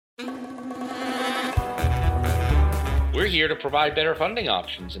we're here to provide better funding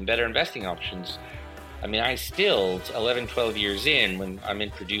options and better investing options. I mean, I still, 11, 12 years in, when I'm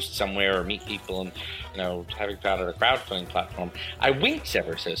introduced somewhere or meet people and, having founded a crowdfunding platform, I wince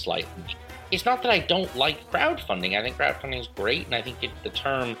ever so slightly. It's not that I don't like crowdfunding. I think crowdfunding is great, and I think the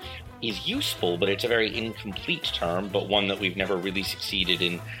term is useful, but it's a very incomplete term, but one that we've never really succeeded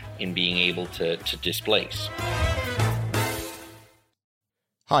in being able to displace.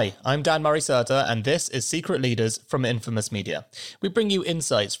 Hi, I'm Dan Murray-Serter, and this is Secret Leaders from Infamous Media. We bring you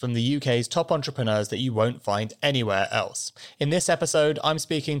insights from the UK's top entrepreneurs that you won't find anywhere else. In this episode, I'm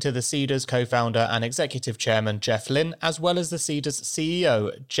speaking to the Seedrs co-founder and executive chairman, Jeff Lynne, as well as the Seedrs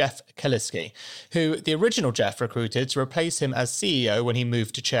CEO, Jeff Kaliski, who the original Jeff recruited to replace him as CEO when he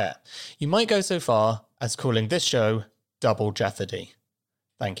moved to chair. You might go so far as calling this show Double Jeopardy.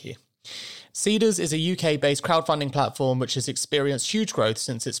 Thank you. Seedrs is a UK-based crowdfunding platform which has experienced huge growth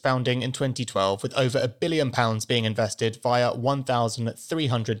since its founding in 2012, with over £1 billion being invested via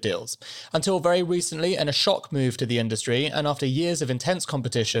 1,300 deals. Until very recently, in a shock move to the industry, and after years of intense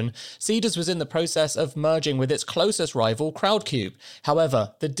competition, Seedrs was in the process of merging with its closest rival, Crowdcube.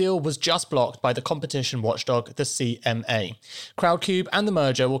 However, the deal was just blocked by the competition watchdog, the CMA. Crowdcube and the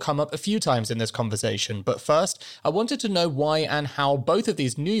merger will come up a few times in this conversation, but first, I wanted to know why and how both of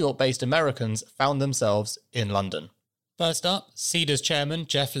these New York-based Americans found themselves in London. First up, Seedrs chairman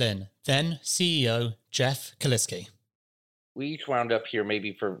Jeff Lynne, then CEO Jeff Kaliski. We each wound up here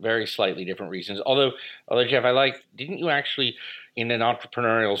maybe for very slightly different reasons. Although Jeff, didn't you actually, in an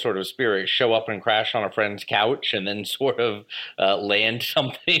entrepreneurial sort of spirit, show up and crash on a friend's couch and then sort of land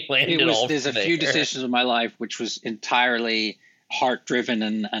something? There's a few decisions in my life which was entirely heart-driven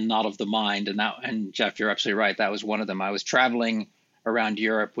and not of the mind. And Jeff, you're absolutely right. That was one of them. I was traveling around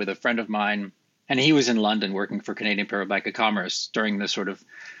Europe with a friend of mine, and he was in London working for Canadian Imperial Bank of Commerce during the sort of,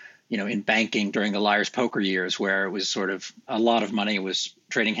 in banking during the Liar's Poker years, where it was sort of a lot of money was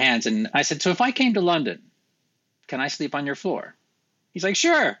trading hands. And I said, so if I came to London, can I sleep on your floor? He's like,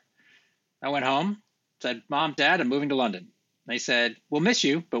 sure. I went home, said, Mom, Dad, I'm moving to London. They said, we'll miss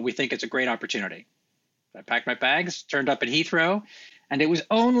you, but we think it's a great opportunity. I packed my bags, turned up at Heathrow, and it was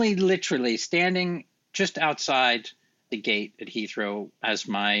only literally standing just outside the gate at Heathrow as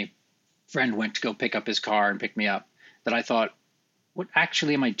my friend went to go pick up his car and pick me up that I thought, what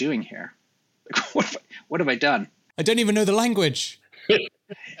actually am I doing here? What have I done? I don't even know the language.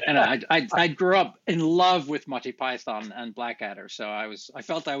 And I grew up in love with Monty Python and Blackadder, so I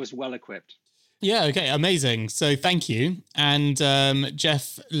felt I was well equipped. Yeah, okay, amazing. So thank you. And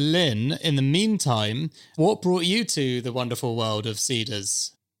Jeff Lynne, in the meantime, what brought you to the wonderful world of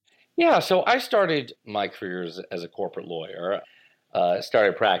Seedrs? Yeah, so I started my career as a corporate lawyer.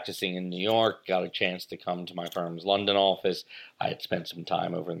 Started practicing in New York, got a chance to come to my firm's London office. I had spent some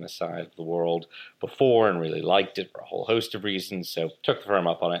time over in this side of the world before and really liked it for a whole host of reasons, so took the firm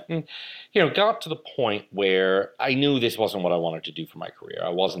up on it. And, got to the point where I knew this wasn't what I wanted to do for my career. I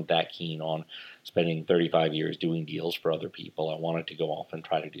wasn't that keen on spending 35 years doing deals for other people. I wanted to go off and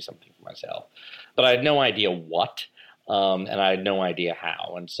try to do something for myself. But I had no idea what. And I had no idea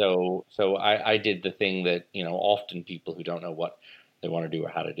how. And so I did the thing that, often people who don't know what they want to do or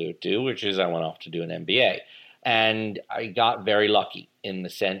how to do, which is I went off to do an MBA. And I got very lucky in the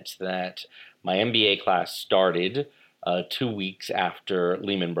sense that my MBA class started 2 weeks after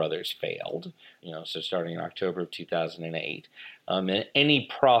Lehman Brothers failed, so starting in October of 2008. And any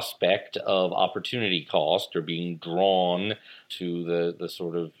prospect of opportunity cost or being drawn to the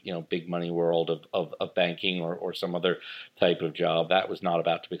sort of, big money world of banking or some other type of job, that was not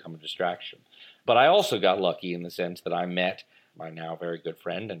about to become a distraction. But I also got lucky in the sense that I met my now very good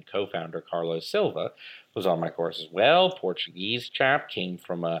friend and co-founder, Carlos Silva, was on my course as well. Portuguese chap, came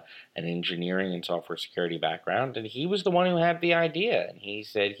from an engineering and software security background, and he was the one who had the idea. And he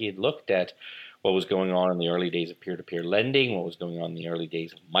said he had looked at what was going on in the early days of peer-to-peer lending, what was going on in the early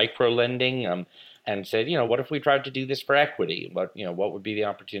days of micro-lending, and said, what if we tried to do this for equity? What would be the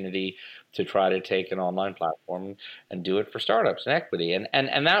opportunity to try to take an online platform and do it for startups and equity?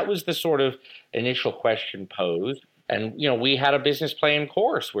 And that was the sort of initial question posed. And, we had a business plan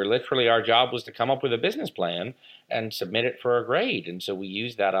course where literally our job was to come up with a business plan and submit it for a grade. And so we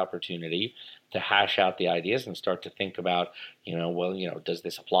used that opportunity to hash out the ideas and start to think about, does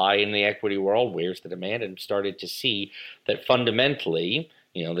this apply in the equity world? Where's the demand? And started to see that fundamentally,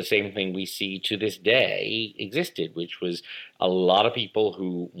 the same thing we see to this day existed, which was a lot of people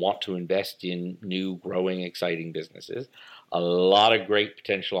who want to invest in new, growing, exciting businesses, a lot of great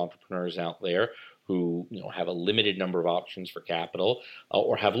potential entrepreneurs out there who have a limited number of options for capital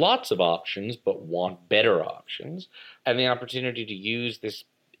or have lots of options but want better options, and the opportunity to use this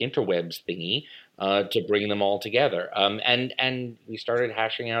interwebs thingy to bring them all together. And we started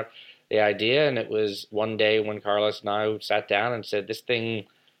hashing out the idea, and it was one day when Carlos and I sat down and said,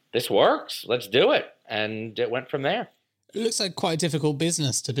 this works, let's do it. And it went from there. It looks like quite a difficult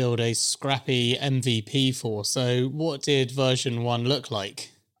business to build a scrappy MVP for. So what did version 1 look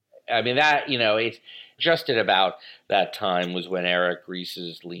like? I mean, it's just at about that time was when Eric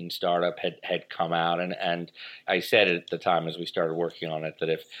Ries's Lean Startup had come out. And I said at the time as we started working on it that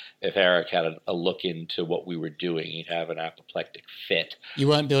if Eric had a look into what we were doing, he'd have an apoplectic fit. You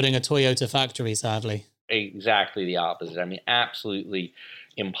weren't building a Toyota factory, sadly. Exactly the opposite. I mean, absolutely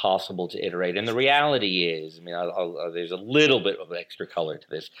impossible to iterate. And the reality is, there's a little bit of extra color to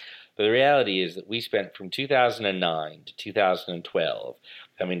this, but the reality is that we spent from 2009 to 2012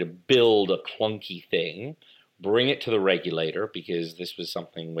 having to build a clunky thing, bring it to the regulator, because this was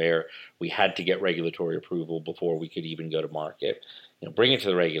something where we had to get regulatory approval before we could even go to market. Bring it to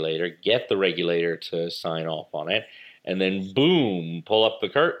the regulator, get the regulator to sign off on it, and then boom, pull up the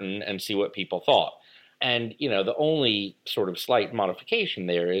curtain and see what people thought. And, the only sort of slight modification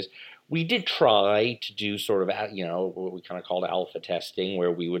there is we did try to do sort of, what we kind of called alpha testing,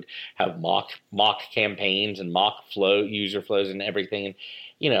 where we would have mock campaigns and mock user flows and everything. And,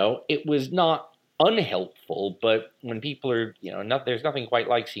 it was not unhelpful, but when people are, there's nothing quite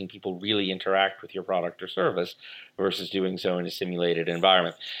like seeing people really interact with your product or service versus doing so in a simulated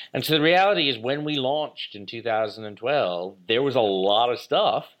environment. And so the reality is when we launched in 2012, there was a lot of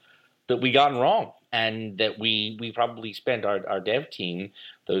stuff that we got wrong. And that we probably spent our dev team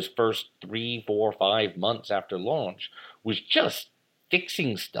those first 3, 4, 5 months after launch was just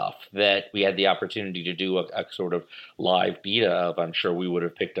fixing stuff that we had the opportunity to do a sort of live beta of. I'm sure we would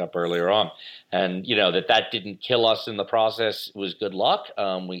have picked up earlier on. And, that didn't kill us in the process was good luck.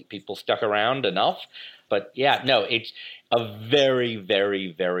 People stuck around enough. But yeah, no, it's a very,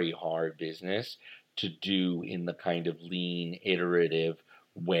 very, very hard business to do in the kind of lean, iterative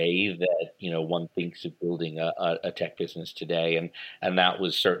way that one thinks of building a tech business today, and that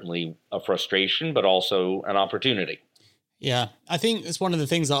was certainly a frustration, but also an opportunity. Yeah, I think it's one of the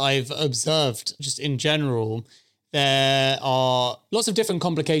things that I've observed just in general. There are lots of different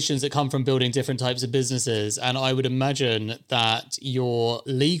complications that come from building different types of businesses, and I would imagine that your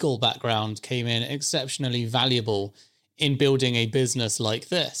legal background came in exceptionally valuable in building a business like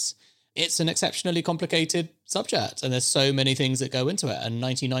this. It's an exceptionally complicated subject, and there's so many things that go into it, and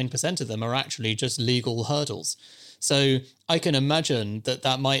 99% of them are actually just legal hurdles. So I can imagine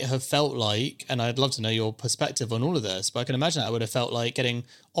that might have felt like, and I'd love to know your perspective on all of this, but I can imagine that would have felt like getting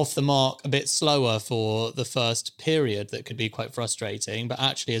off the mark a bit slower for the first period that could be quite frustrating, but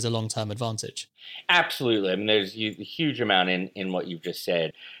actually is a long-term advantage. Absolutely. I mean, there's a huge amount in what you've just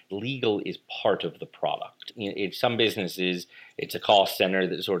said. Legal is part of the product. In some businesses, it's a cost center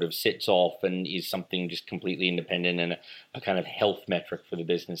that sort of sits off and is something just completely independent and a kind of health metric for the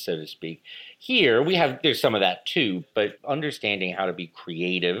business, so to speak. Here, there's some of that too, but understanding how to be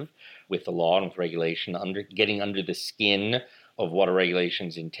creative with the law and with regulation, getting under the skin of what a regulation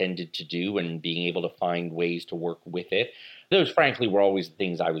is intended to do and being able to find ways to work with it. Those, frankly, were always the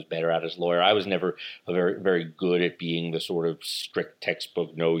things I was better at as a lawyer. I was never very, very good at being the sort of strict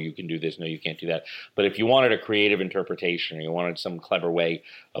textbook, no, you can do this, no, you can't do that. But if you wanted a creative interpretation or you wanted some clever way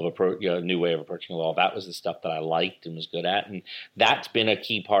of new way of approaching the law, that was the stuff that I liked and was good at. And that's been a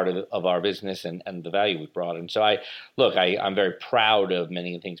key part of our business and the value we brought. And so I'm very proud of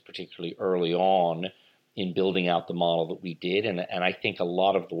many things, particularly early on, in building out the model that we did. And I think a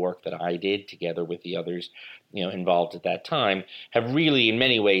lot of the work that I did together with the others involved at that time have really in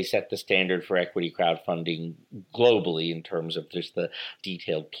many ways set the standard for equity crowdfunding globally in terms of just the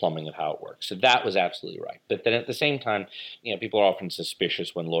detailed plumbing of how it works. So that was absolutely right. But then at the same time, people are often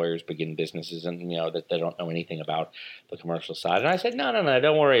suspicious when lawyers begin businesses and that they don't know anything about the commercial side. And I said, no,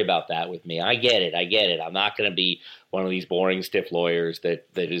 don't worry about that with me. I get it. I'm not going to be one of these boring, stiff lawyers that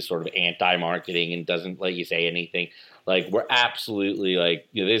is sort of anti-marketing and doesn't let you say anything. Like, we're absolutely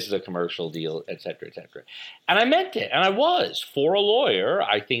this is a commercial deal, et cetera, et cetera. And I meant it. And I was. For a lawyer,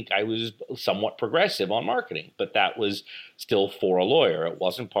 I think I was somewhat progressive on marketing, but that was still for a lawyer. It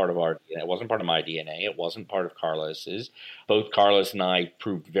wasn't part of it wasn't part of my DNA. It wasn't part of Carlos's. Both Carlos and I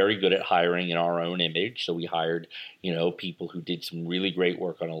proved very good at hiring in our own image. So we hired, people who did some really great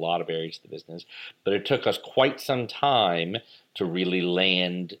work on a lot of areas of the business. But it took us quite some time to really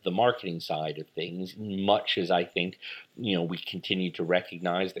land the marketing side of things, much as I think, we continue to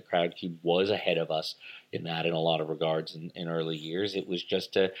recognize that Crowdcube was ahead of us in that in a lot of regards in early years. It was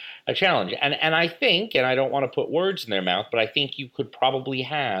just a challenge. And I think, and I don't want to put words in their mouth, but I think you could probably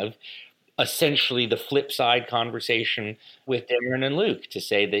have essentially the flip side conversation with Darren and Luke to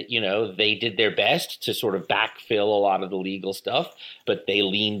say that, they did their best to sort of backfill a lot of the legal stuff, but they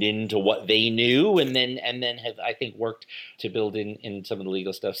leaned into what they knew and then have, I think, worked to build in some of the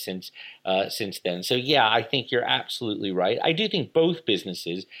legal stuff since then. So, yeah, I think you're absolutely right. I do think both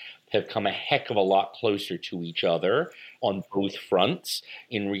businesses have come a heck of a lot closer to each other on both fronts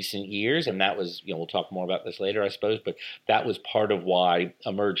in recent years. And that was, we'll talk more about this later, I suppose, but that was part of why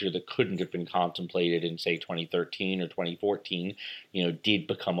a merger that couldn't have been contemplated in, say, 2013 or 2014, did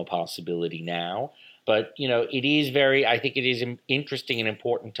become a possibility now. But, I think it is interesting and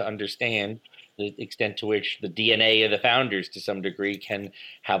important to understand the extent to which the DNA of the founders, to some degree, can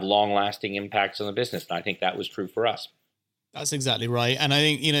have long-lasting impacts on the business. And I think that was true for us. That's exactly right. And I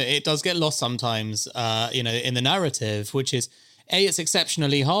think, it does get lost sometimes, in the narrative, which is, it's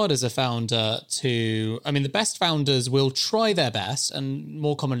exceptionally hard as a founder the best founders will try their best, and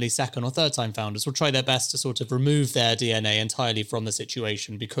more commonly second or third time founders will try their best to sort of remove their DNA entirely from the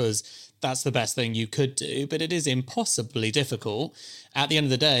situation, because that's the best thing you could do. But it is impossibly difficult. At the end of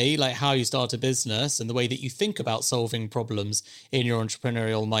the day, like how you start a business and the way that you think about solving problems in your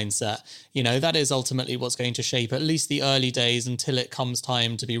entrepreneurial mindset, that is ultimately what's going to shape at least the early days until it comes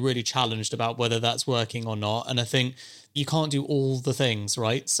time to be really challenged about whether that's working or not. And I think you can't do all the things,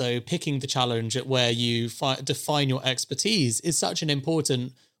 right? So picking the challenge at where you define your expertise is such an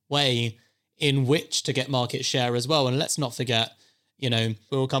important way in which to get market share as well. And let's not forget,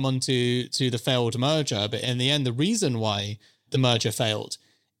 we'll come on to the failed merger, but in the end, the reason why the merger failed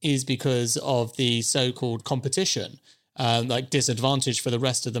is because of the so-called competition, disadvantage for the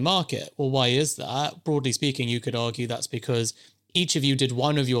rest of the market. Well, why is that? Broadly speaking, you could argue that's because each of you did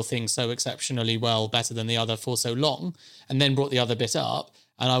one of your things so exceptionally well, better than the other for so long, and then brought the other bit up.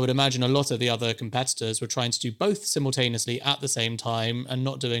 And I would imagine a lot of the other competitors were trying to do both simultaneously at the same time and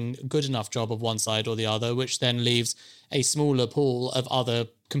not doing a good enough job of one side or the other, which then leaves a smaller pool of other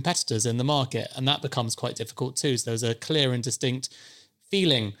competitors in the market. And that becomes quite difficult too. So there's a clear and distinct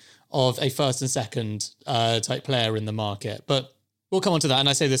feeling of a first and second type player in the market. But we'll come on to that. And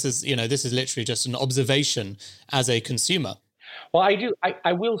I say this is literally just an observation as a consumer. Well,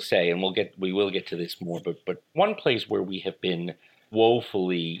 I will say, and we will get to this more, but one place where we have been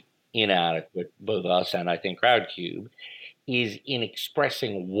woefully inadequate, both us and I think Crowdcube, is in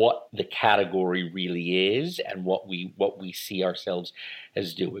expressing what the category really is and what we see ourselves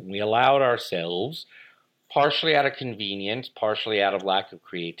as doing. We allowed ourselves, partially out of convenience, partially out of lack of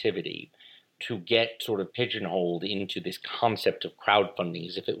creativity, to get sort of pigeonholed into this concept of crowdfunding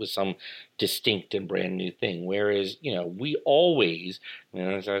as if it was some distinct and brand new thing. Whereas, we always,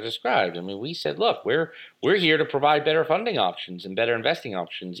 as I described, we said, look, we're here to provide better funding options and better investing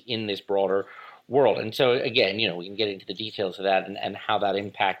options in this broader world. And so, again, we can get into the details of that and how that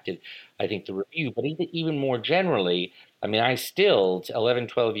impacted, I think, the review. But even more generally, I still, 11,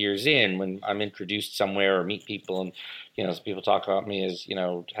 12 years in, when I'm introduced somewhere or meet people and, some people talk about me as,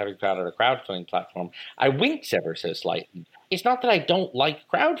 having founded a crowdfunding platform, I wince ever so slightly. It's not that I don't like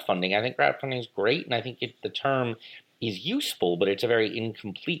crowdfunding. I think crowdfunding is great, and I think the term is useful, but it's a very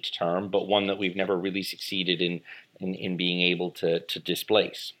incomplete term, but one that we've never really succeeded in being able to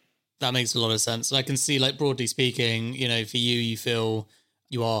displace. That makes a lot of sense. And I can see, broadly speaking, for you feel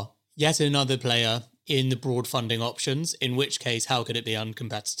you are yet another player in the broad funding options, in which case, how could it be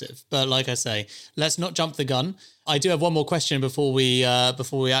uncompetitive? But like I say, let's not jump the gun. I do have one more question before we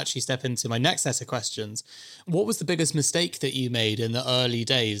actually step into my next set of questions. What was the biggest mistake that you made in the early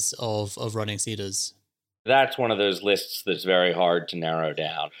days of running Seedrs? That's one of those lists that's very hard to narrow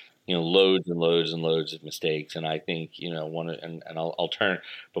down. Loads and loads and loads of mistakes. And I think, I'll turn,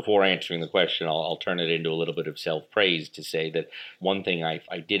 before answering the question, I'll turn it into a little bit of self-praise to say that one thing I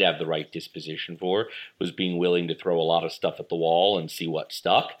did have the right disposition for was being willing to throw a lot of stuff at the wall and see what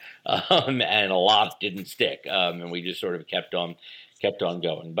stuck. And a lot didn't stick. And we just sort of kept on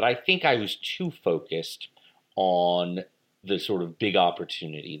going. But I think I was too focused on the sort of big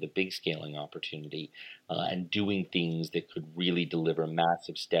opportunity, the big scaling opportunity, and doing things that could really deliver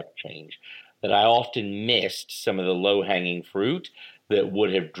massive step change, that I often missed some of the low-hanging fruit that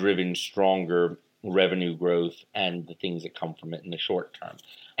would have driven stronger revenue growth and the things that come from it in the short term.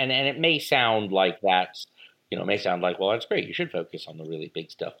 And it may sound like that's, well, that's great, you should focus on the really big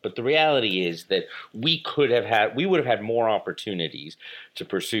stuff. But the reality is that we would have had more opportunities to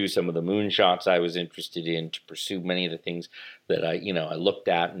pursue some of the moonshots I was interested in, to pursue many of the things that I looked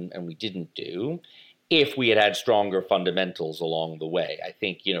at and we didn't do, if we had had stronger fundamentals along the way. I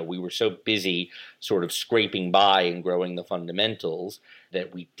think, we were so busy sort of scraping by and growing the fundamentals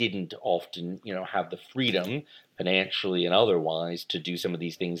that we didn't often, have the freedom financially and otherwise to do some of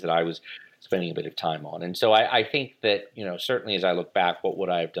these things that I was spending a bit of time on. And so I think that, certainly as I look back, what would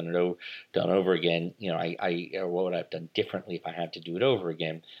I have done over again? Or what would I have done differently if I had to do it over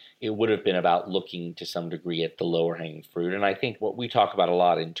again? It would have been about looking to some degree at the lower hanging fruit. And I think what we talk about a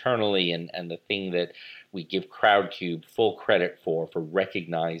lot internally, and the thing that we give Crowdcube full credit for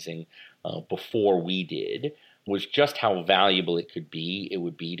recognizing before we did, was just how valuable it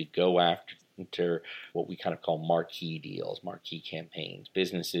would be to go after what we kind of call marquee deals, marquee campaigns,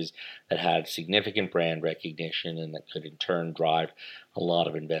 businesses that had significant brand recognition and that could in turn drive a lot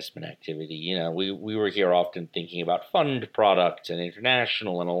of investment activity. We were here often thinking about fund products and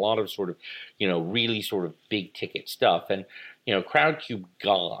international and a lot of sort of, really sort of big ticket stuff. And, Crowdcube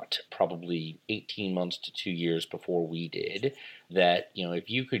got probably 18 months to 2 years before we did that, if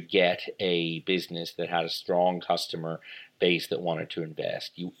you could get a business that had a strong customer base that wanted to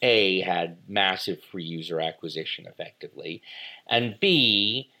invest, you had massive free user acquisition effectively, and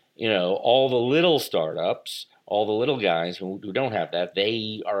B, all the little startups, all the little guys who don't have that,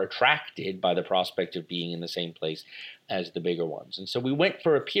 they are attracted by the prospect of being in the same place as the bigger ones. And so we went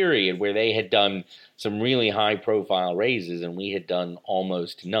for a period where they had done some really high profile raises and we had done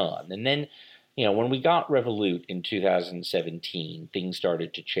almost none. And then, when we got Revolut in 2017, things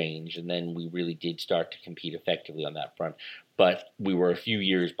started to change, and then we really did start to compete effectively on that front. But we were a few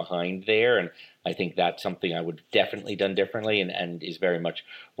years behind there, and I think that's something I would have definitely done differently, and is very much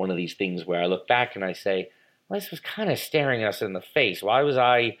one of these things where I look back and I say, well, this was kind of staring us in the face. Why was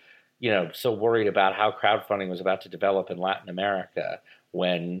I, so worried about how crowdfunding was about to develop in Latin America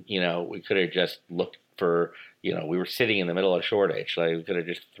when, we could have just looked for, we were sitting in the middle of Shoreditch. Like, we could have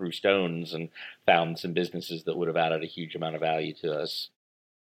just threw stones and found some businesses that would have added a huge amount of value to us.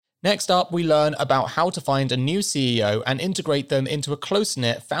 Next up, we learn about how to find a new CEO and integrate them into a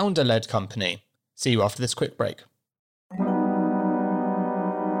close-knit, founder-led company. See you after this quick break.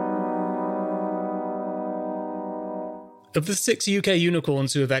 Of the 6 UK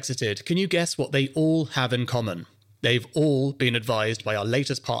unicorns who have exited, can you guess what they all have in common? They've all been advised by our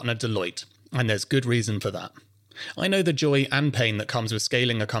latest partner, Deloitte, and there's good reason for that. I know the joy and pain that comes with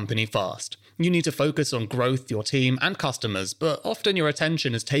scaling a company fast. You need to focus on growth, your team, and customers, but often your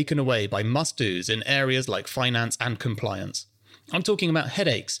attention is taken away by must-dos in areas like finance and compliance. I'm talking about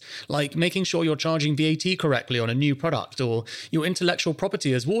headaches, like making sure you're charging VAT correctly on a new product, or your intellectual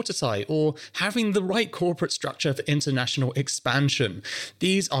property is watertight, or having the right corporate structure for international expansion.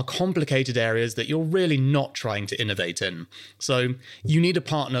 These are complicated areas that you're really not trying to innovate in. So you need a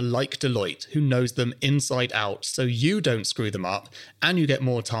partner like Deloitte who knows them inside out so you don't screw them up and you get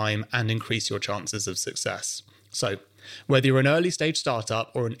more time and increase your chances of success. So whether you're an early-stage startup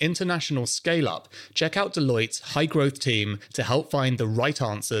or an international scale-up, check out Deloitte's high-growth team to help find the right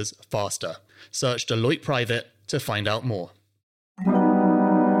answers faster. Search Deloitte Private to find out more.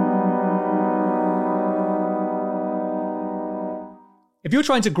 If you're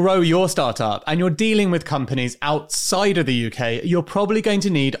trying to grow your startup and you're dealing with companies outside of the UK, you're probably going to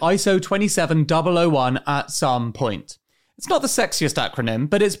need ISO 27001 at some point. It's not the sexiest acronym,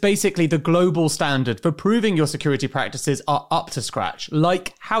 but it's basically the global standard for proving your security practices are up to scratch,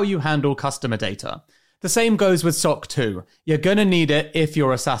 like how you handle customer data. The same goes with SOC 2. You're going to need it if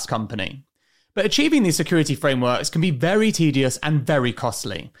you're a SaaS company. But achieving these security frameworks can be very tedious and very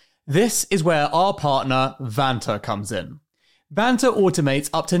costly. This is where our partner, Vanta, comes in. Vanta automates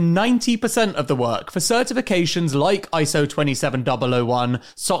up to 90% of the work for certifications like ISO 27001,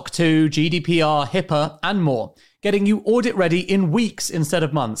 SOC 2, GDPR, HIPAA, and more, getting you audit ready in weeks instead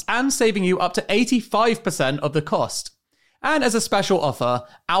of months, and saving you up to 85% of the cost. And as a special offer,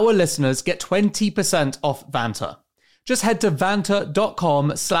 our listeners get 20% off Vanta. Just head to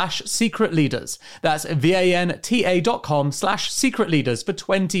vanta.com/secretleaders. That's VANTA.com/secretleaders for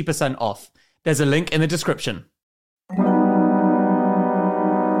 20% off. There's a link in the description.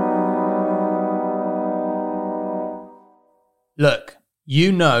 Look,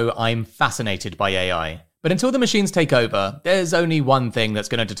 you know I'm fascinated by AI. But until the machines take over, there's only one thing that's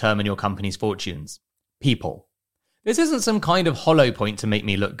going to determine your company's fortunes. People. This isn't some kind of hollow point to make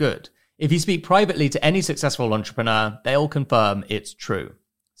me look good. If you speak privately to any successful entrepreneur, they'll confirm it's true.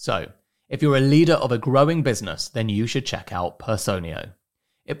 So, if you're a leader of a growing business, then you should check out Personio.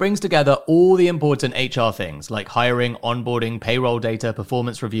 It brings together all the important HR things like hiring, onboarding, payroll data,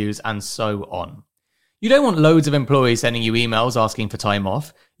 performance reviews, and so on. You don't want loads of employees sending you emails asking for time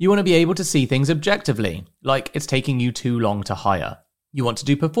off. You want to be able to see things objectively, like it's taking you too long to hire. You want to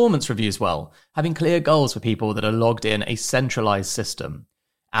do performance reviews well, having clear goals for people that are logged in a centralized system.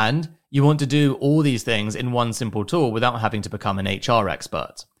 And you want to do all these things in one simple tool without having to become an HR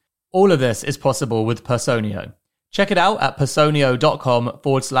expert. All of this is possible with Personio. Check it out at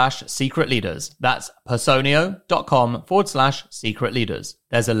personio.com/secret leaders. That's personio.com/secret leaders.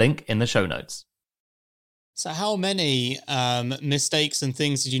 There's a link in the show notes. So how many mistakes and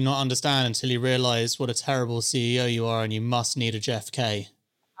things did you not understand until you realized what a terrible CEO you are and you must need a Jeff K?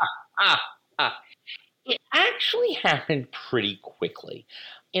 It actually happened pretty quickly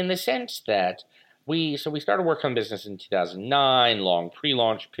in the sense that we started working on business in 2009, long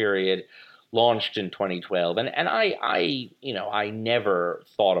pre-launch period, launched in 2012. And I never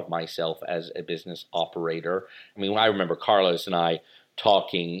thought of myself as a business operator. I mean, I remember Carlos and I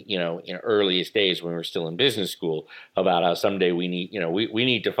talking, in earliest days when we were still in business school about how someday we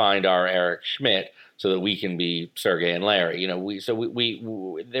need to find our Eric Schmidt so that we can be Sergey and Larry. There was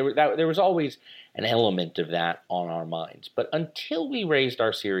always an element of that on our minds. But until we raised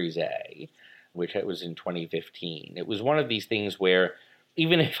our Series A, which it was in 2015, it was one of these things where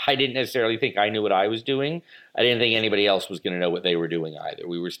even if I didn't necessarily think I knew what I was doing, I didn't think anybody else was going to know what they were doing either.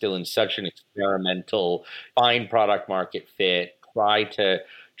 We were still in such an experimental, find product market fit, try to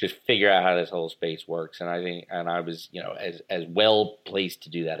just figure out how this whole space works. And I was, as well placed to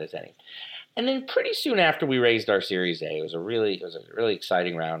do that as any. And then pretty soon after we raised our Series A, it was a really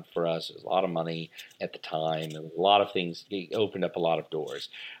exciting round for us. It was a lot of money at the time. There was a lot of things. It opened up a lot of doors.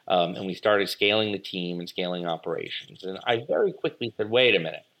 And we started scaling the team and scaling operations. And I very quickly said, wait a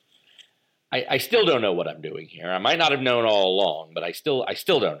minute. I still don't know what I'm doing here. I might not have known all along, but I still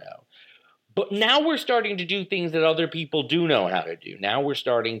don't know. But now we're starting to do things that other people do know how to do. Now we're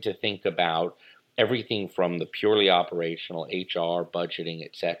starting to think about everything from the purely operational, HR, budgeting,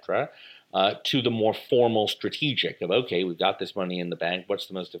 et cetera, to the more formal strategic of, okay, we've got this money in the bank. What's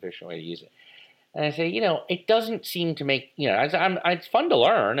the most efficient way to use it? And I say, it doesn't seem to make, it's fun to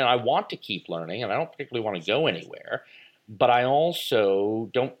learn and I want to keep learning and I don't particularly want to go anywhere. But I also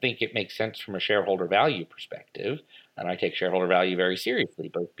don't think it makes sense from a shareholder value perspective. And I take shareholder value very seriously,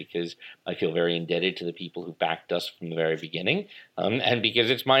 both because I feel very indebted to the people who backed us from the very beginning, and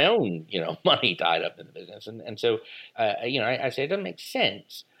because it's my own, money tied up in the business. And so, I say it doesn't make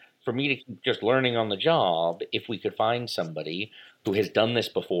sense for me to keep just learning on the job if we could find somebody who has done this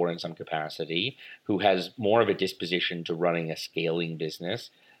before in some capacity, who has more of a disposition to running a scaling business,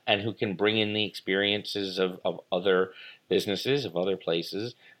 and who can bring in the experiences of other businesses, of other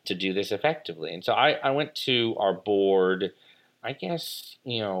places, to do this effectively. And so I went to our board, I guess,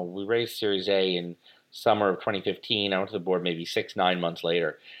 we raised Series A in summer of 2015. I went to the board maybe 6-9 months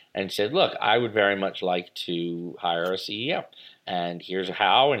later and said, look, I would very much like to hire a CEO. And here's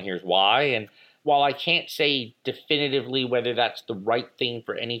how and here's why. And while I can't say definitively whether that's the right thing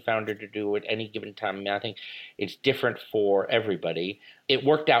for any founder to do at any given time, I think it's different for everybody. It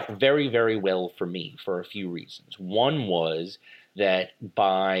worked out very, very well for me for a few reasons. One was that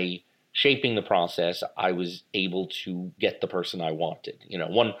by shaping the process, I was able to get the person I wanted.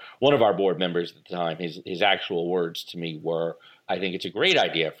 One of our board members at the time, his actual words to me were, I think it's a great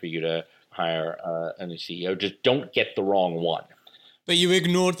idea for you to hire a new CEO. Just don't get the wrong one. But you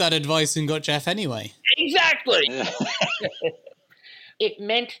ignored that advice and got Jeff anyway. Exactly. It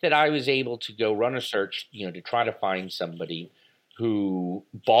meant that I was able to go run a search, to try to find somebody who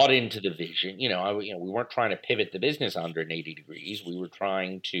bought into the vision. We weren't trying to pivot the business 180 degrees. We were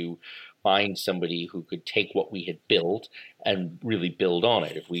trying to find somebody who could take what we had built and really build on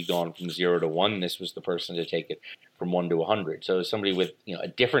it. If we'd gone from 0 to 1, this was the person to take it from 1 to 100. So somebody with a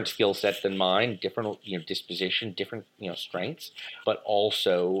different skill set than mine, different disposition, different strengths, but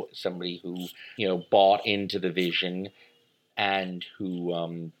also somebody who bought into the vision and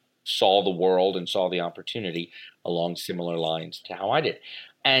who saw the world and saw the opportunity along similar lines to how I did.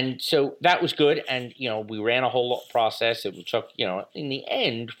 And so that was good. And, we ran a whole process. It took, in the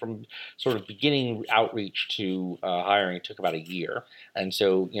end, from sort of beginning outreach to hiring, it took about a year. And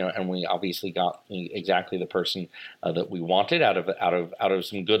so, and we obviously got exactly the person that we wanted out of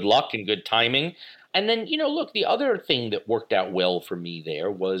some good luck and good timing. And then, look, the other thing that worked out well for me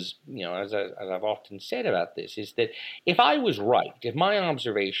there was, as I've often said about this, is that if I was right, if my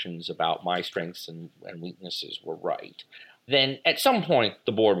observations about my strengths and weaknesses were right, then at some point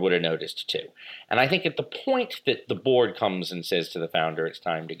the board would have noticed too. And I think at the point that the board comes and says to the founder, it's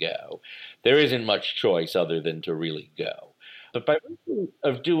time to go, there isn't much choice other than to really go. But by virtue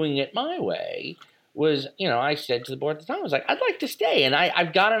of doing it my way, was, I said to the board at the time, I was like, I'd like to stay. And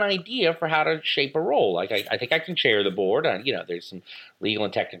I've got an idea for how to shape a role. Like, I think I can chair the board. And, there's some legal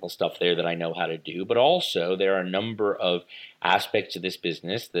and technical stuff there that I know how to do. But also, there are a number of aspects of this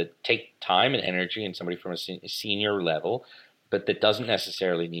business that take time and energy and somebody from a senior level, but that doesn't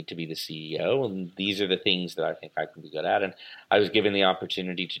necessarily need to be the CEO. And these are the things that I think I can be good at. And I was given the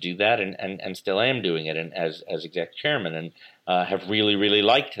opportunity to do that and still am doing it and as exec chairman, and have really, really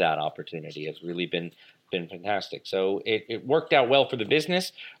liked that opportunity. It's really been fantastic. So it worked out well for the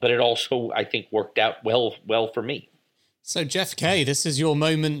business, but it also, I think, worked out well for me. So Jeff Kay, this is your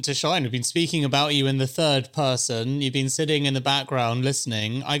moment to shine. We've been speaking about you in the third person. You've been sitting in the background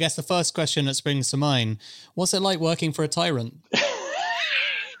listening. I guess the first question that springs to mind, what's it like working for a tyrant?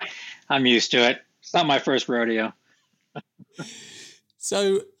 I'm used to it. It's not my first rodeo.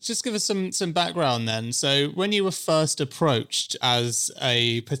 So just give us some background then. So when you were first approached as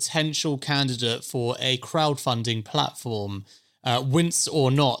a potential candidate for a crowdfunding platform, wince or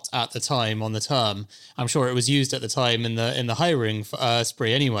not at the time on the term, I'm sure it was used at the time in the hiring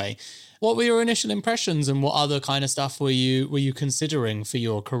spree anyway. What were your initial impressions, and what other kind of stuff were you considering for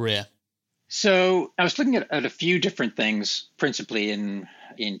your career? So I was looking at a few different things, principally in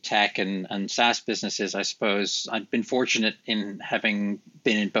tech and SaaS businesses, I suppose. I've been fortunate in having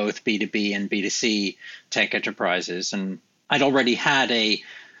been in both B2B and B2C tech enterprises, and I'd already had a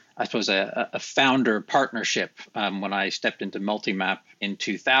founder partnership when I stepped into Multimap in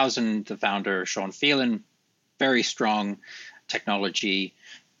 2000. The founder, Sean Phelan, very strong technology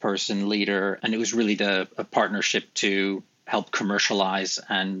person, leader, and it was really a partnership to help commercialize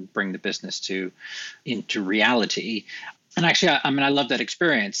and bring the business into reality. And actually, I love that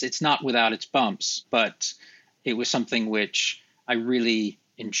experience. It's not without its bumps, but it was something which I really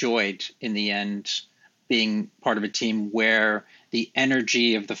enjoyed in the end, being part of a team where the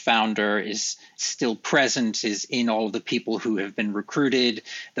energy of the founder is still present, is in all of the people who have been recruited.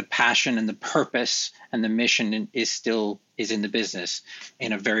 The passion and the purpose and the mission is in the business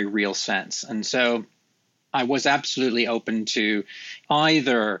in a very real sense. And so I was absolutely open to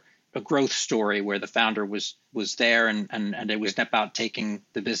either a growth story where the founder was there and it was about taking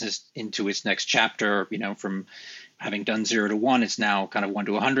the business into its next chapter, from having done 0 to 1, it's now kind of 1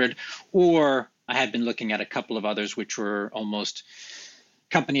 to 100, or I had been looking at a couple of others which were almost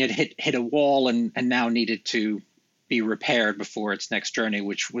company had hit a wall and now needed to be repaired before its next journey,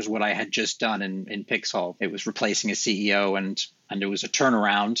 which was what I had just done in Pixel. It was replacing a CEO and it was a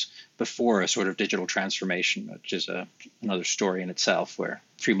turnaround before a sort of digital transformation, which is another story in itself, where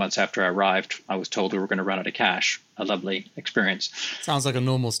 3 months after I arrived, I was told we were going to run out of cash. A lovely experience. Sounds like a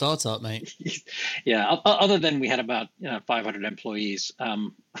normal startup, mate. Yeah, other than we had about 500 employees,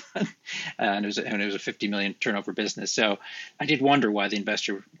 and it was a $50 million turnover business. So I did wonder why the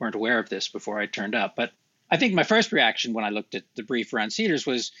investors weren't aware of this before I turned up. But I think my first reaction when I looked at the brief around Cedars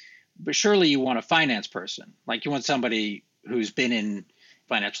was, but surely you want a finance person. Like, you want somebody who's been in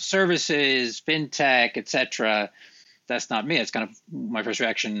financial services, fintech, et cetera. That's not me. It's kind of my first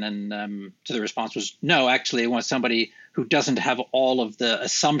reaction. And to the response was, no, actually, I want somebody who doesn't have all of the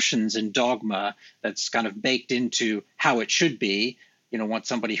assumptions and dogma that's kind of baked into how it should be. Want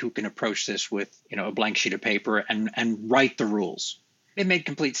somebody who can approach this with, a blank sheet of paper and write the rules. It made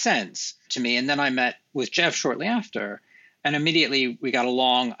complete sense to me. And then I met with Jeff shortly after, and immediately we got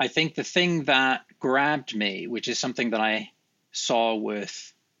along. I think the thing that grabbed me, which is something that I saw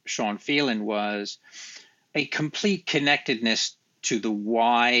with Sean Phelan, was a complete connectedness to the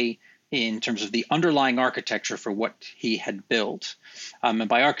why in terms of the underlying architecture for what he had built. And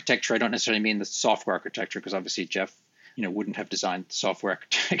by architecture, I don't necessarily mean the software architecture, because obviously Jeff wouldn't have designed the software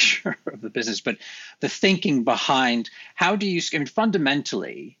architecture of the business, but the thinking behind how do you,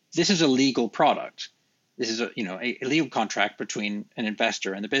 fundamentally, this is a legal product. This is a legal contract between an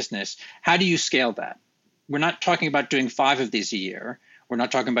investor and the business. How do you scale that? We're not talking about doing 5 of these a year. We're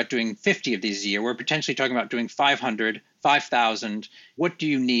not talking about doing 50 of these a year. We're potentially talking about doing 500, 5,000. What do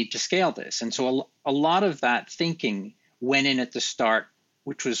you need to scale this? And so a lot of that thinking went in at the start,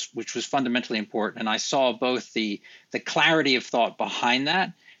 which was fundamentally important. And I saw both the clarity of thought behind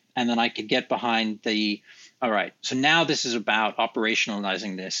that, and then I could get behind all right, so now this is about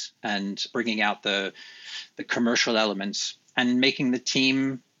operationalizing this and bringing out the commercial elements and making the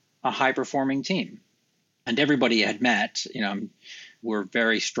team a high-performing team. And everybody had met, were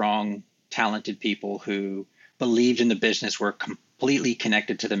very strong, talented people who believed in the business, were completely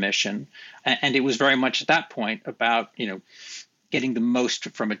connected to the mission. And it was very much at that point about, getting the most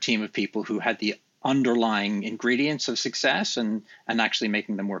from a team of people who had the underlying ingredients of success and actually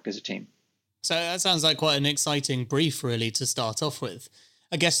making them work as a team. So that sounds like quite an exciting brief, really, to start off with.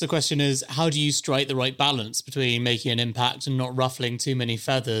 I guess the question is, how do you strike the right balance between making an impact and not ruffling too many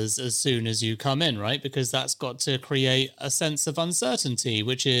feathers as soon as you come in, right? Because that's got to create a sense of uncertainty,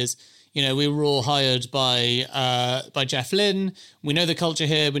 which is, you know, we were all hired by Jeff Lynne. We know the culture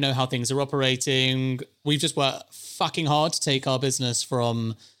here. We know how things are operating. We've just worked fucking hard to take our business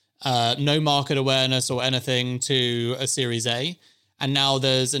from no market awareness or anything to a Series A. And now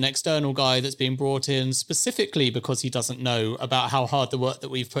there's an external guy that's being brought in specifically because he doesn't know about how hard the work that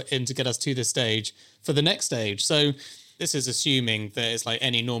we've put in to get us to this stage for the next stage. So this is assuming that it's like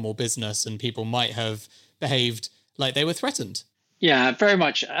any normal business and people might have behaved like they were threatened. Yeah, very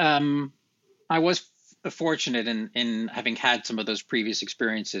much. I was fortunate in having had some of those previous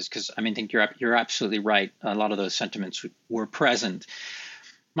experiences because, I mean, I think you're absolutely right. A lot of those sentiments were present.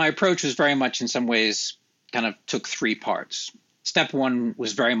 My approach was very much in some ways kind of took three parts. Step one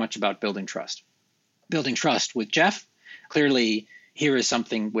was very much about building trust. Building trust with Jeff. Clearly, here is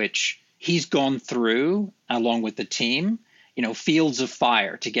something which he's gone through along with the team, you know, fields of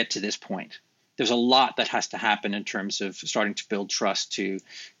fire to get to this point. There's a lot that has to happen in terms of starting to build trust to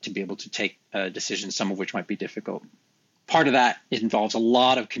be able to take decisions, some of which might be difficult. Part of that involves a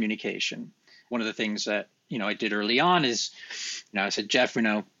lot of communication. One of the things that, you know, I did early on is, you know, I said, Jeff, you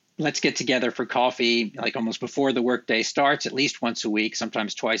know, let's get together for coffee, like almost before the workday starts, at least once a week,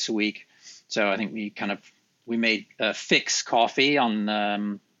 sometimes twice a week. So I think we made Fix coffee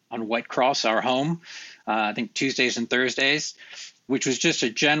on White Cross, our home, I think Tuesdays and Thursdays, which was just a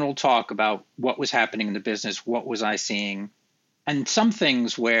general talk about what was happening in the business, what was I seeing, and some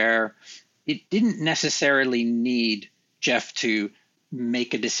things where it didn't necessarily need Jeff to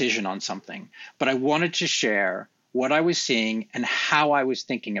make a decision on something, but I wanted to share what I was seeing and how I was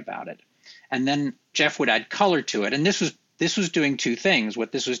thinking about it. And then Jeff would add color to it. And this was doing two things.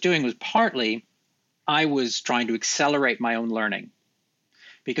 What this was doing was partly I was trying to accelerate my own learning,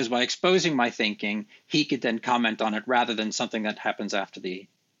 because by exposing my thinking, he could then comment on it rather than something that happens after the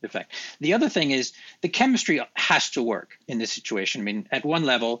effect. The other thing is the chemistry has to work in this situation. I mean, at one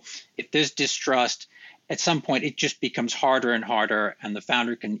level, if there's distrust, at some point, it just becomes harder and harder, and the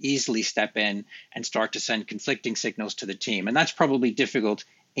founder can easily step in and start to send conflicting signals to the team. And that's probably difficult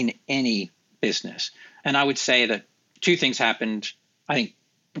in any business. And I would say that two things happened, I think,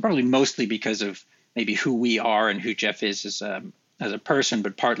 probably mostly because of maybe who we are and who Jeff is as a person,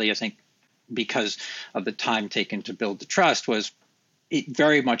 but partly, I think, because of the time taken to build the trust. Was it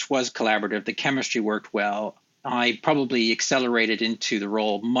very much was collaborative. The chemistry worked well. I probably accelerated into the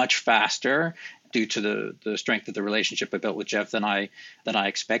role much faster due to the strength of the relationship I built with Jeff than I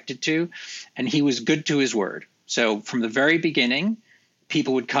expected to. And he was good to his word. So from the very beginning,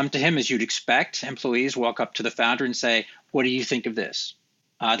 people would come to him as you'd expect. Employees walk up to the founder and say, what do you think of this?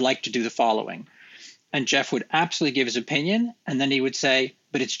 I'd like to do the following. And Jeff would absolutely give his opinion. And then he would say,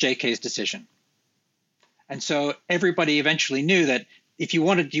 but it's JK's decision. And so everybody eventually knew that if you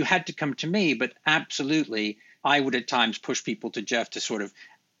wanted, you had to come to me, but absolutely, I would at times push people to Jeff to sort of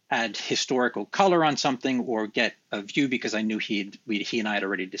add historical color on something or get a view because I knew he and I had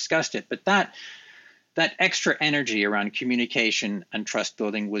already discussed it. But that extra energy around communication and trust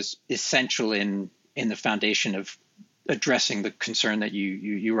building was essential in the foundation of addressing the concern that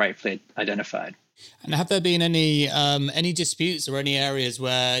you rightfully identified. And have there been any disputes or any areas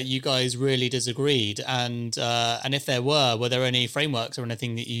where you guys really disagreed? And if there were there any frameworks or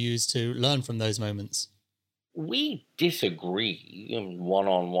anything that you used to learn from those moments? We disagree in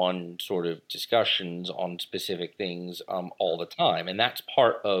one-on-one sort of discussions on specific things all the time. And that's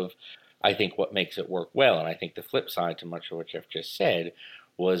part of, I think, what makes it work well. And I think the flip side to much of what Jeff just said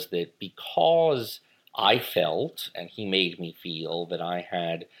was that because I felt, and he made me feel, that I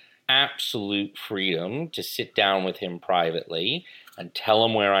had absolute freedom to sit down with him privately and tell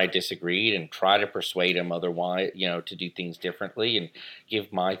him where I disagreed and try to persuade him otherwise, to do things differently and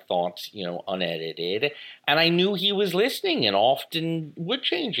give my thoughts, unedited. And I knew he was listening and often would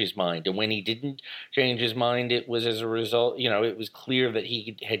change his mind. And when he didn't change his mind, it was as a result, it was clear that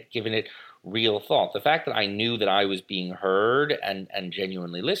he had given it real thought. The fact that I knew that I was being heard and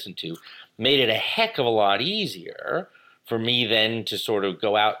genuinely listened to made it a heck of a lot easier for me then to sort of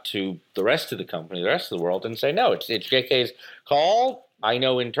go out to the rest of the company, the rest of the world, and say, no, it's JK's call. I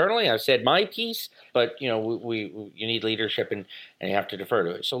know internally I've said my piece, but, you need leadership and you have to defer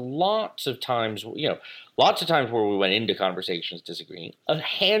to it. So lots of times where we went into conversations disagreeing, a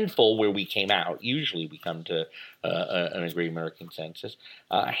handful where we came out, usually we come to an agreement or consensus,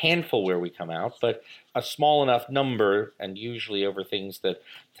 a handful where we come out, but a small enough number, and usually over things that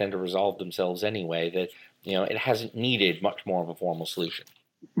tend to resolve themselves anyway, that it hasn't needed much more of a formal solution.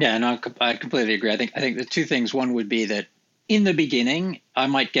 Yeah, no, I completely agree. I think the two things. One would be that In the beginning, I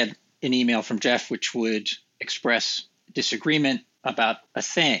might get an email from Jeff which would express disagreement about a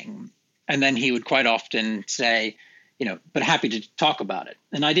thing. And then he would quite often say, but happy to talk about it.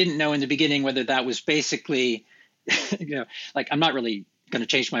 And I didn't know in the beginning whether that was basically, like, I'm not really going to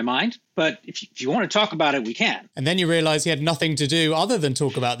change my mind, but if you want to talk about it, we can. And then you realize he had nothing to do other than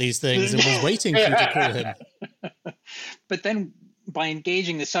talk about these things and was waiting for you to call him. But then by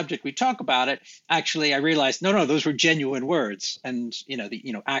engaging the subject, we talk about it. Actually, I realized, no, those were genuine words, and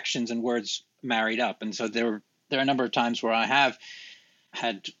the actions and words married up. And so there are a number of times where I have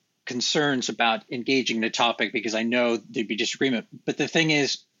had concerns about engaging the topic because I know there'd be disagreement. But the thing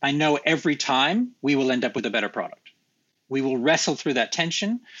is, I know every time we will end up with a better product. We will wrestle through that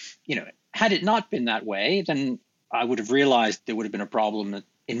tension. Had it not been that way, then I would have realized there would have been a problem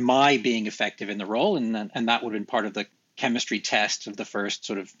in my being effective in the role, and that would have been part of the chemistry test of the first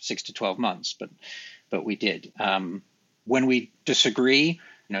sort of 6 to 12 months. But we did. When we disagree,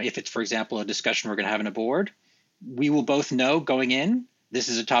 if it's, for example, a discussion we're going to have in a board, we will both know going in, this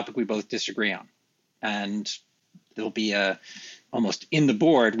is a topic we both disagree on. And there'll be almost in the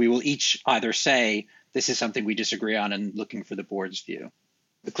board, we will each either say, this is something we disagree on, and looking for the board's view.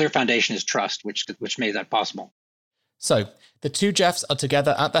 The clear foundation is trust, which made that possible. So the two Jeffs are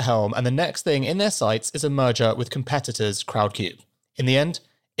together at the helm, and the next thing in their sights is a merger with competitors Crowdcube. In the end,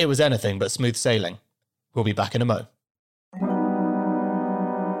 it was anything but smooth sailing. We'll be back in a mo.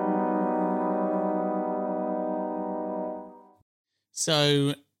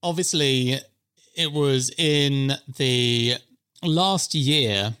 So obviously it was in the last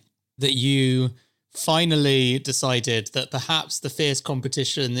year that you finally decided that perhaps the fierce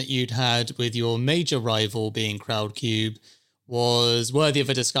competition that you'd had with your major rival being Crowdcube was worthy of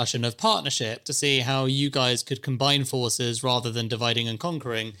a discussion of partnership to see how you guys could combine forces rather than dividing and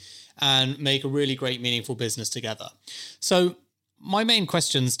conquering and make a really great, meaningful business together. So my main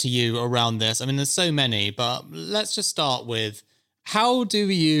questions to you around this, there's so many, but let's just start with, how do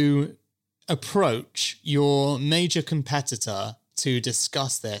you approach your major competitor to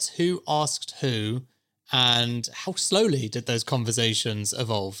discuss this? Who asked who, and how slowly did those conversations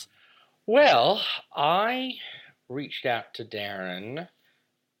evolve? Well, I reached out to Darren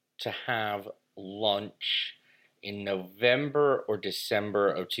to have lunch in November or December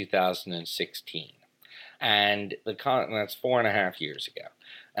of 2016. And that's 4.5 years ago.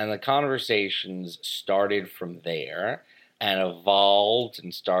 And the conversations started from there and evolved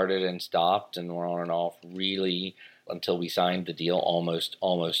and started and stopped and were on and off really until we signed the deal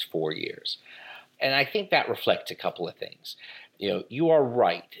almost 4 years. And I think that reflects a couple of things. You are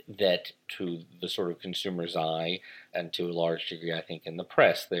right that to the sort of consumer's eye, and to a large degree, I think, in the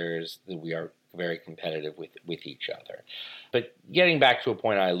press, we are very competitive with each other. But getting back to a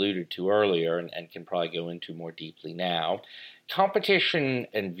point I alluded to earlier and can probably go into more deeply now, competition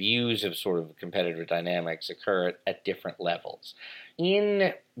and views of sort of competitive dynamics occur at different levels.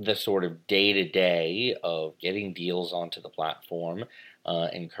 In the sort of day-to-day of getting deals onto the platform,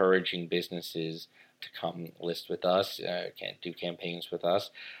 encouraging businesses to come list with us, do campaigns with us,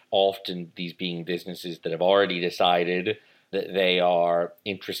 often these being businesses that have already decided that they are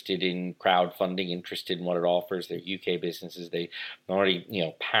interested in crowdfunding, interested in what it offers. They're UK businesses. They already,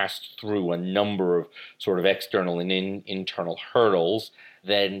 passed through a number of sort of external and internal hurdles.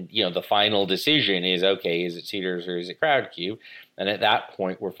 Then, the final decision is, okay, is it Seedrs or is it Crowdcube? And at that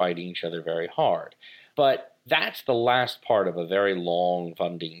point, we're fighting each other very hard. But that's the last part of a very long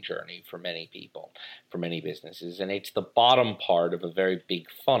funding journey for many people, for many businesses. And it's the bottom part of a very big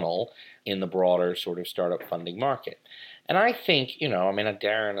funnel in the broader sort of startup funding market. And I think,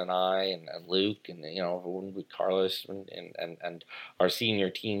 Darren and I and Luke and, everyone with Carlos and our senior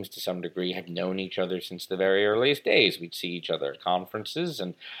teams to some degree have known each other since the very earliest days. We'd see each other at conferences,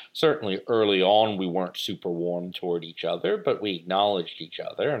 and certainly early on we weren't super warm toward each other, but we acknowledged each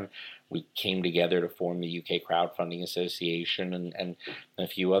other, and we came together to form the UK Crowdfunding Association and a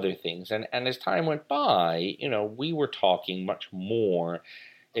few other things. And as time went by, we were talking much more.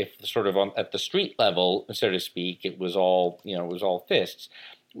 If sort of at the street level, so to speak, it was all fists.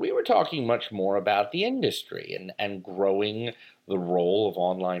 We were talking much more about the industry and growing the role of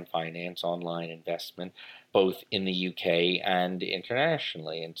online finance, online investment, both in the UK and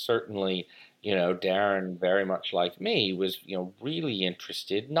internationally. And certainly, Darren, very much like me, was, really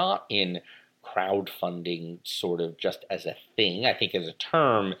interested not in crowdfunding sort of just as a thing. I think as a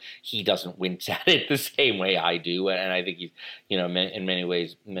term, he doesn't wince at it the same way I do, and I think he's, in many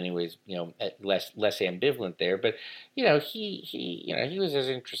ways, less ambivalent there. But he was as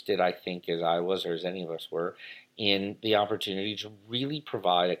interested, I think, as I was, or as any of us were, in the opportunity to really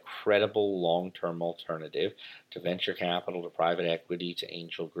provide a credible long-term alternative to venture capital, to private equity, to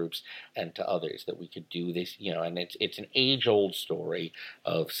angel groups, and to others, that we could do this, and it's an age-old story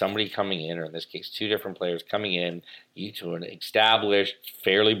of somebody coming in, or in this case, two different players coming in to an established,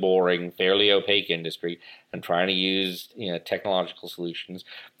 fairly boring, fairly opaque industry and trying to use, technological solutions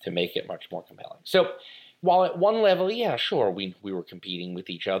to make it much more compelling. So, while at one level, yeah, sure, we were competing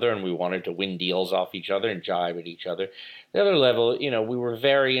with each other and we wanted to win deals off each other and jive at each other. The other level, we were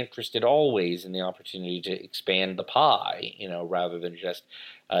very interested always in the opportunity to expand the pie, rather than just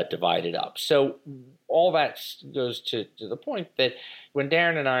divide it up. So all that goes to the point that when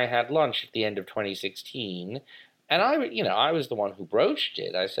Darren and I had lunch at the end of 2016, and I was the one who broached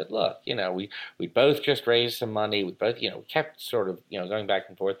it. I said, look, we both just raised some money. We both, we kept sort of, going back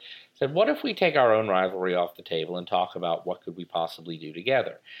and forth. Said, what if we take our own rivalry off the table and talk about what could we possibly do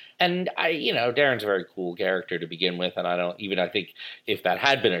together? And Darren's a very cool character to begin with, and I think if that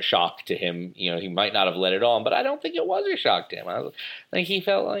had been a shock to him, he might not have let it on, but I don't think it was a shock to him. I think he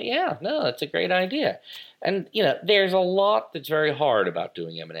felt like, yeah, no, that's a great idea. And, there's a lot that's very hard about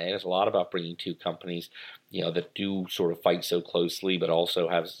doing M&A. There's a lot about bringing two companies, that do sort of fight so closely, but also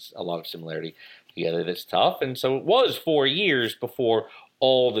have a lot of similarity together that's tough. And so it was 4 years before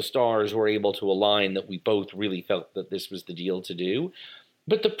all the stars were able to align that we both really felt that this was the deal to do.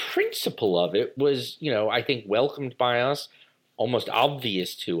 But the principle of it was, I think welcomed by us, almost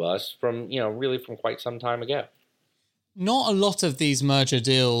obvious to us from quite some time ago. Not a lot of these merger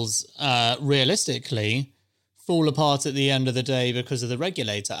deals, realistically, fall apart at the end of the day because of the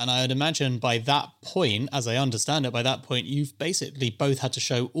regulator. And I would imagine by that point, as I understand it, by that point, you've basically both had to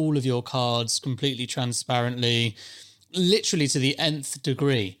show all of your cards completely transparently, literally to the nth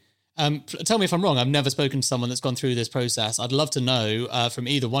degree. Tell me if I'm wrong. I've never spoken to someone that's gone through this process. I'd love to know from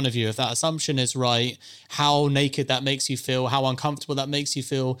either one of you, if that assumption is right, how naked that makes you feel, how uncomfortable that makes you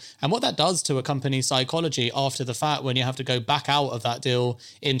feel, and what that does to a company's psychology after the fact when you have to go back out of that deal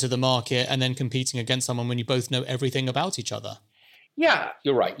into the market and then competing against someone when you both know everything about each other. Yeah,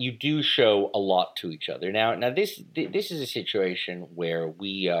 you're right. You do show a lot to each other. Now this is a situation where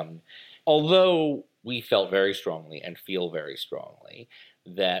we, although we felt very strongly and feel very strongly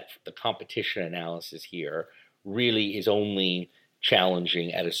that the competition analysis here really is only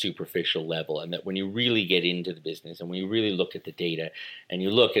challenging at a superficial level, and that when you really get into the business and when you really look at the data and you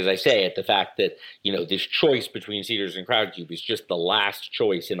look, as I say, at the fact that, this choice between Cedars and Crowdcube is just the last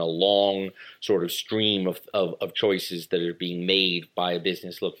choice in a long sort of stream of choices that are being made by a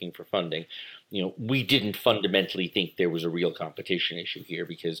business looking for funding. We didn't fundamentally think there was a real competition issue here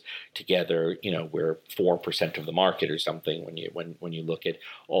because together, we're 4% of the market or something when you look at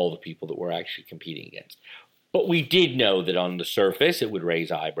all the people that we're actually competing against. But we did know that on the surface it would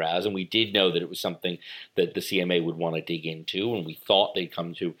raise eyebrows, and we did know that it was something that the CMA would want to dig into, and we thought they'd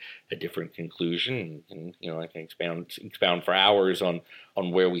come to a different conclusion. And I can expound for hours on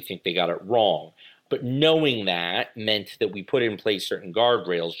where we think they got it wrong. But knowing that meant that we put in place certain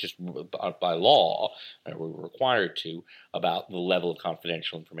guardrails just by law, and we were required to, about the level of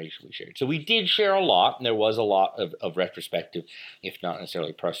confidential information we shared. So we did share a lot, and there was a lot of retrospective, if not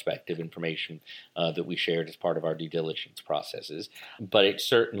necessarily prospective information that we shared as part of our due diligence processes. But it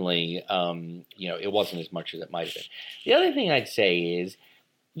certainly, it wasn't as much as it might have been. The other thing I'd say is,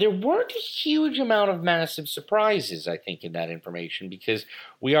 there weren't a huge amount of massive surprises, I think, in that information, because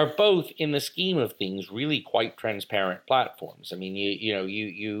we are both, in the scheme of things, really quite transparent platforms. I mean,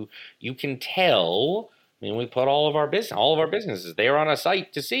 you can tell. I mean, we put all of our businesses there on a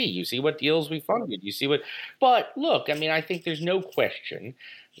site to see. You see what deals we funded. You see what. But look, I mean, I think there's no question.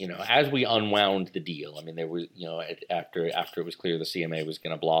 As we unwound the deal, I mean, there was, after it was clear the CMA was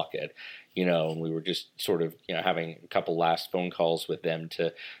going to block it, and we were just sort of, having a couple last phone calls with them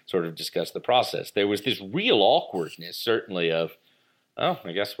to sort of discuss the process. There was this real awkwardness, certainly, of, oh,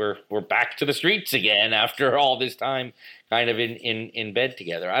 I guess we're back to the streets again after all this time kind of in bed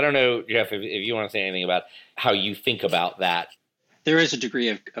together. I don't know, Jeff, if you want to say anything about how you think about that. There is a degree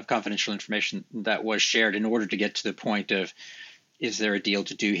of confidential information that was shared in order to get to the point of, is there a deal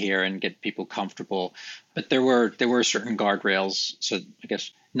to do here, and get people comfortable? But there were certain guardrails, so I guess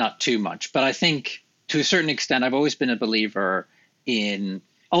not too much. But I think to a certain extent, I've always been a believer in,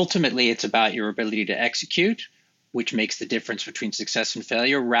 ultimately it's about your ability to execute, which makes the difference between success and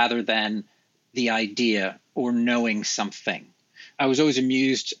failure, rather than the idea or knowing something. I was always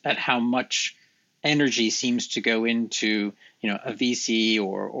amused at how much energy seems to go into, a VC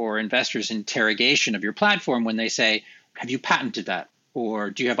or investors' interrogation of your platform when they say, have you patented that? Or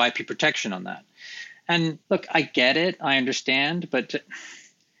do you have IP protection on that? And look, I get it. I understand. But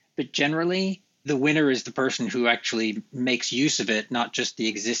generally, the winner is the person who actually makes use of it, not just the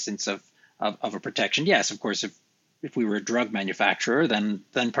existence of a protection. Yes, of course, if we were a drug manufacturer, then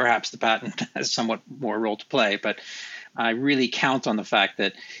perhaps the patent has somewhat more role to play. But I really count on the fact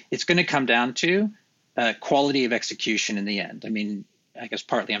that it's going to come down to quality of execution in the end. I mean, I guess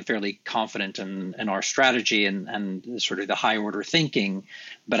partly I'm fairly confident in our strategy and sort of the high order thinking,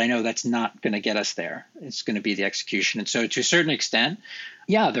 but I know that's not going to get us there. It's going to be the execution. And so to a certain extent,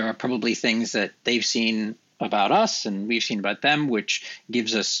 yeah, there are probably things that they've seen about us and we've seen about them, which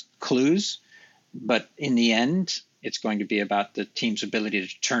gives us clues. But in the end, it's going to be about the team's ability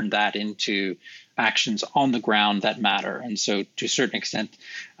to turn that into actions on the ground that matter. And so to a certain extent,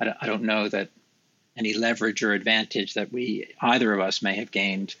 I don't know that any leverage or advantage that either of us may have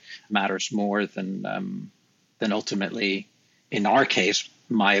gained matters more than ultimately, in our case,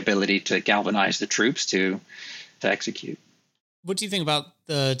 my ability to galvanize the troops to execute. What do you think about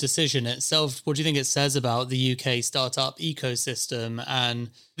the decision itself? What do you think it says about the UK startup ecosystem?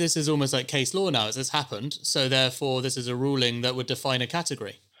 And this is almost like case law now, as it's happened. So therefore, this is a ruling that would define a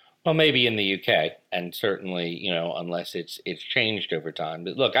category. Well, maybe in the UK, and certainly, unless it's changed over time.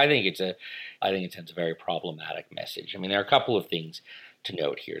 But look, I think it sends a very problematic message. I mean, there are a couple of things to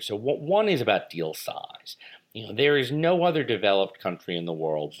note here. So one is about deal size. There is no other developed country in the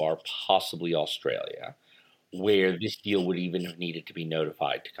world, bar possibly Australia, where this deal would even have needed to be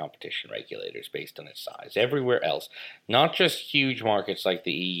notified to competition regulators based on its size. Everywhere else, not just huge markets like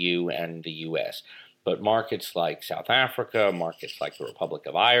the EU and the US, but markets like South Africa, markets like the Republic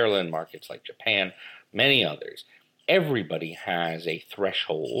of Ireland, markets like Japan, many others, everybody has a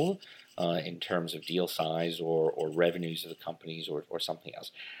threshold in terms of deal size or revenues of the companies or something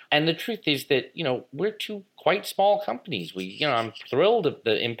else. And the truth is that, we're two quite small companies. I'm thrilled at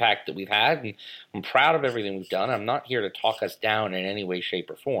the impact that we've had, and I'm proud of everything we've done. I'm not here to talk us down in any way, shape,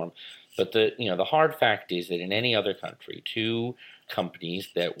 or form. But the hard fact is that in any other country, two companies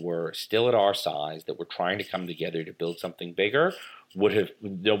that were still at our size, that were trying to come together to build something bigger,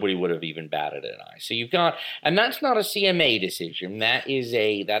 nobody would have even batted an eye. So you've got, and that's not a CMA decision. That's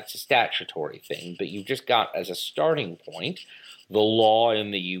a statutory thing. But you've just got, as a starting point, the law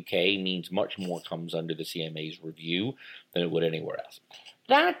in the UK means much more comes under the CMA's review than it would anywhere else.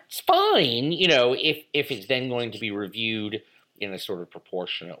 That's fine, if it's then going to be reviewed in a sort of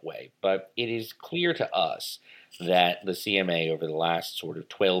proportionate way. But it is clear to us that the CMA over the last sort of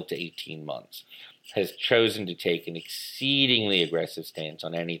 12 to 18 months has chosen to take an exceedingly aggressive stance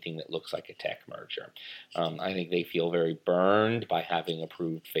on anything that looks like a tech merger. I think they feel very burned by having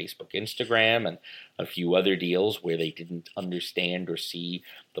approved Facebook, Instagram, and a few other deals where they didn't understand or see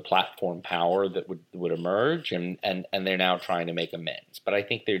the platform power that would emerge, and they're now trying to make amends. But I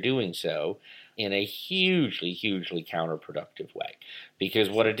think they're doing so in a hugely, hugely counterproductive way. Because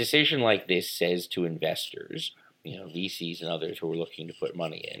what a decision like this says to investors, VCs and others who are looking to put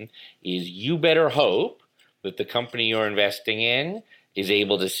money in, is you better hope that the company you're investing in is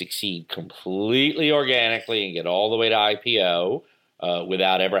able to succeed completely organically and get all the way to IPO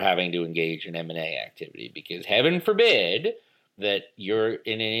without ever having to engage in M&A activity. Because heaven forbid that you're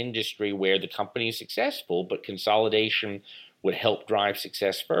in an industry where the company is successful, but consolidation would help drive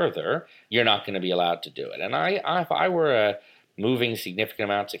success further, you're not going to be allowed to do it. And if I were moving significant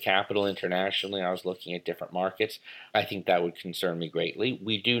amounts of capital internationally, I was looking at different markets, I think that would concern me greatly.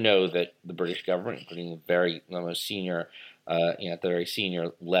 We do know that the British government, including the most senior, at the very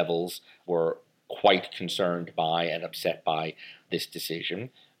senior levels, were quite concerned by and upset by this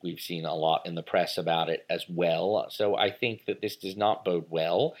decision. We've seen a lot in the press about it as well. So I think that this does not bode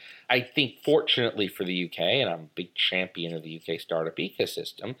well. I think fortunately for the UK, and I'm a big champion of the UK startup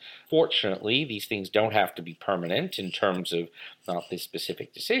ecosystem, fortunately these things don't have to be permanent in terms of not this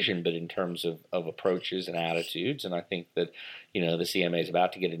specific decision, but in terms of approaches and attitudes. And I think that, the CMA is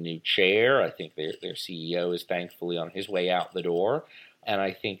about to get a new chair. I think their CEO is thankfully on his way out the door. And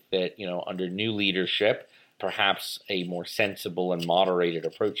I think that, under new leadership, perhaps a more sensible and moderated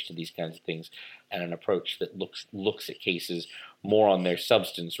approach to these kinds of things, and an approach that looks at cases more on their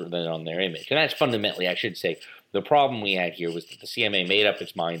substance rather than on their image. And that's fundamentally, I should say, the problem we had here was that the CMA made up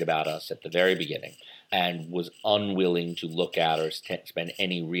its mind about us at the very beginning and was unwilling to look at or spend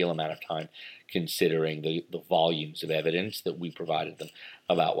any real amount of time considering the volumes of evidence that we provided them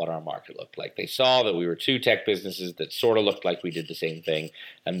about what our market looked like. They saw that we were two tech businesses that sort of looked like we did the same thing,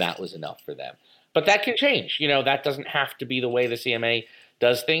 and that was enough for them. But that can change. That doesn't have to be the way the CMA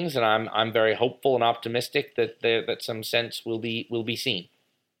does things, and I'm very hopeful and optimistic that some sense will be seen.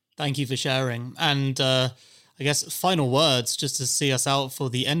 Thank you for sharing. And I guess final words, just to see us out for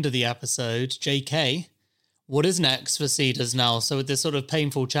the end of the episode. JK, what is next for Seedrs now? So with this sort of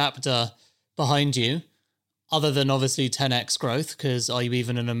painful chapter behind you, other than obviously 10x growth, because are you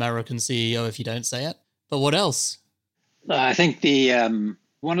even an American CEO if you don't say it? But what else? I think the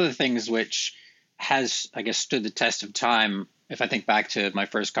one of the things which has, I guess, stood the test of time, if I think back to my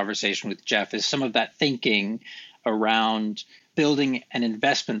first conversation with Jeff, is some of that thinking around building an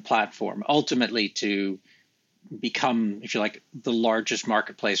investment platform, ultimately to become, if you like, the largest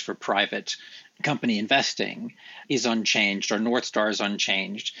marketplace for private company investing is unchanged. Our North Star is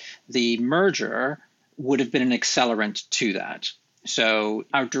unchanged. The merger would have been an accelerant to that. So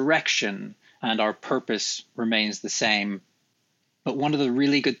our direction and our purpose remains the same. But one of the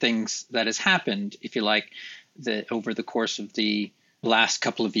really good things that has happened, if you like, over the course of the last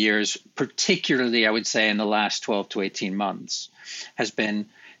couple of years, particularly I would say in the last 12 to 18 months, has been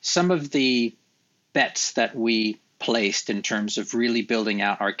some of the bets that we placed in terms of really building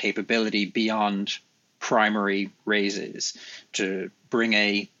out our capability beyond primary raises to bring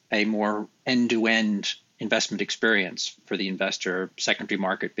a more end-to-end investment experience for the investor, secondary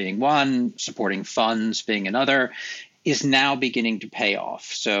market being one, supporting funds being another, is now beginning to pay off.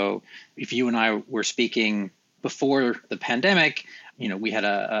 So if you and I were speaking before the pandemic, we had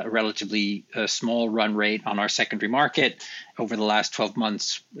a relatively small run rate on our secondary market. Over the last 12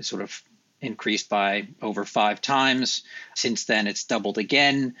 months, it sort of increased by over 5 times. Since then, it's doubled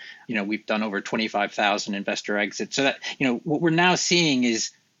again. We've done over 25,000 investor exits. So that, what we're now seeing is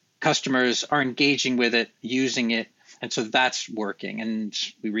customers are engaging with it, using it. And so that's working. And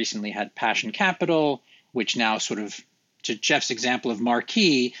we recently had Passion Capital, which now sort of, to Jeff's example of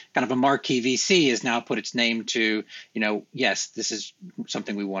marquee, kind of a marquee VC has now put its name to, yes, this is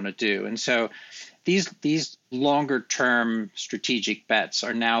something we want to do. And so these longer term strategic bets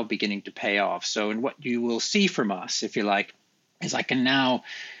are now beginning to pay off. So and what you will see from us, if you like, is I can now,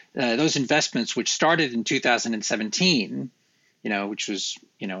 those investments which started in 2017, which was,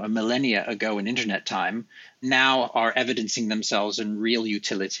 a millennia ago in internet time, now are evidencing themselves in real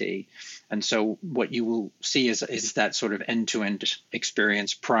utility. And so what you will see is that sort of end-to-end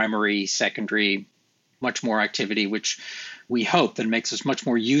experience, primary, secondary, much more activity, which we hope that makes us much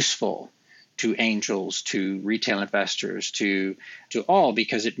more useful to angels, to retail investors, to all,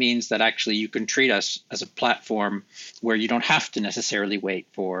 because it means that actually you can treat us as a platform where you don't have to necessarily wait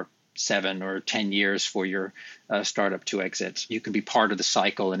for 7 or 10 years for your startup to exit. You can be part of the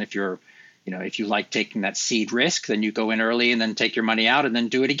cycle. And if if you like taking that seed risk, then you go in early and then take your money out and then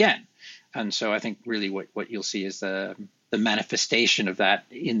do it again. And so I think really what you'll see is the manifestation of that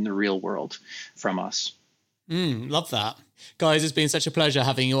in the real world from us. Love that. Guys, it's been such a pleasure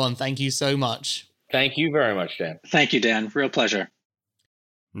having you on. Thank you so much. Thank you very much, Dan. Thank you, Dan. Real pleasure.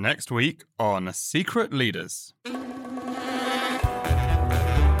 Next week on Secret Leaders.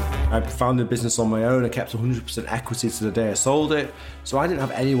 I founded a business on my own. I kept 100% equity to the day I sold it. So I didn't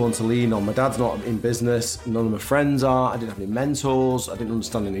have anyone to lean on. My dad's not in business. None of my friends are. I didn't have any mentors. I didn't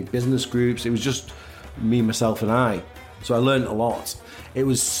understand any business groups. It was just me, myself, and I. So I learned a lot. It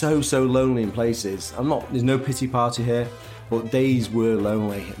was so lonely in places. There's no pity party here, but days were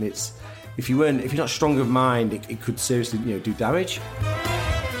lonely. And if you're not strong of mind, it could seriously, do damage.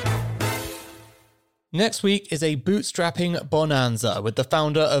 Next week is a bootstrapping bonanza with the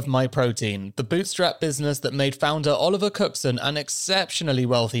founder of MyProtein, the bootstrap business that made founder Oliver Cookson an exceptionally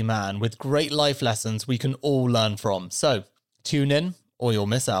wealthy man with great life lessons we can all learn from. So, tune in or you'll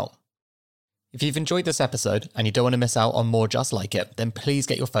miss out. If you've enjoyed this episode and you don't want to miss out on more just like it, then please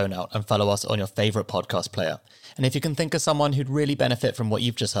get your phone out and follow us on your favourite podcast player. And if you can think of someone who'd really benefit from what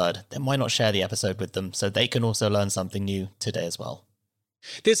you've just heard, then why not share the episode with them so they can also learn something new today as well.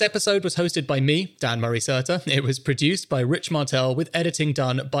 This episode was hosted by me, Dan Murray Serter. It was produced by Rich Martell with editing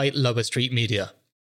done by Lower Street Media.